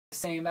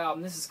Same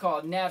album. This is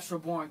called Natural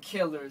Born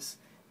Killaz,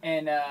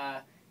 and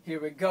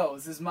here it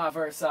goes. This is my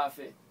verse off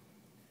it.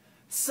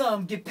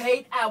 Some get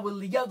paid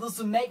hourly, others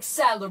will make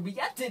salary.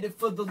 I did it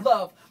for the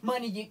love.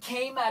 Money, it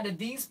came out of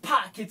these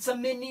pockets.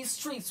 I'm in these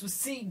streets with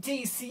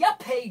CDs. See, I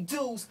paid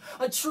dues,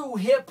 a true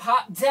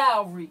hip-hop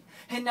dowry.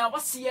 And now I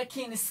see I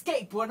can't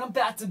escape what I'm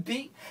about to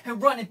be.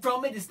 And running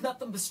from it is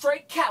nothing but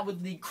straight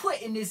cowardly.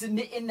 Quitting is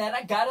admitting that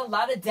I got a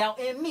lot of doubt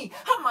in me.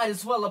 I might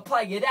as well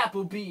apply at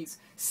Applebee's.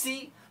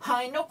 See,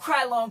 I ain't no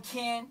Krylon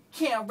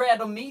can't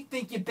rattle me.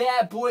 Think you're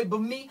bad boy,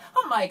 but me,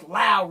 I'm like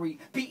Lowry.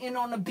 Beating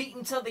on the beat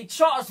until they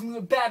charge me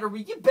with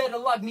battery. You better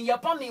lock me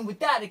up, I mean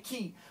without a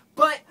key.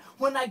 But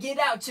when I get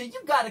out here,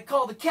 you gotta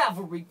call the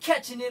cavalry.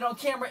 Catching it on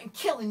camera and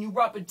killing you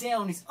Robert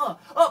Downies.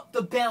 Up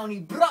the bounty,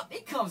 blup,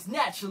 it comes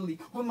naturally.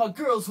 When my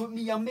girls with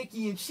me, I'm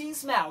Mickey and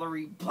she's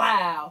Mallory.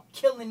 Blow,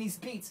 killing these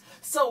beats,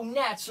 so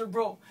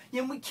natural.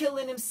 And we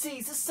killing MCs,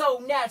 it's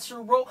so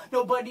natural.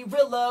 Nobody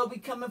realer, we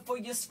coming for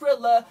your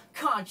Skrilla.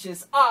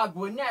 Conscious,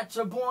 agua,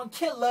 natural born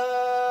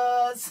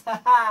killers.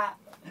 Haha.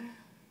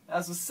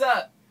 That's what's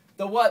up.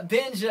 The what,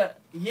 Benja?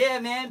 Yeah,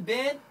 man,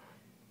 Ben.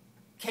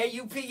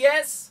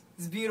 KUPS.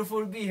 It's beautiful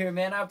to be here,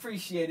 man. I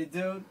appreciate it,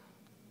 dude.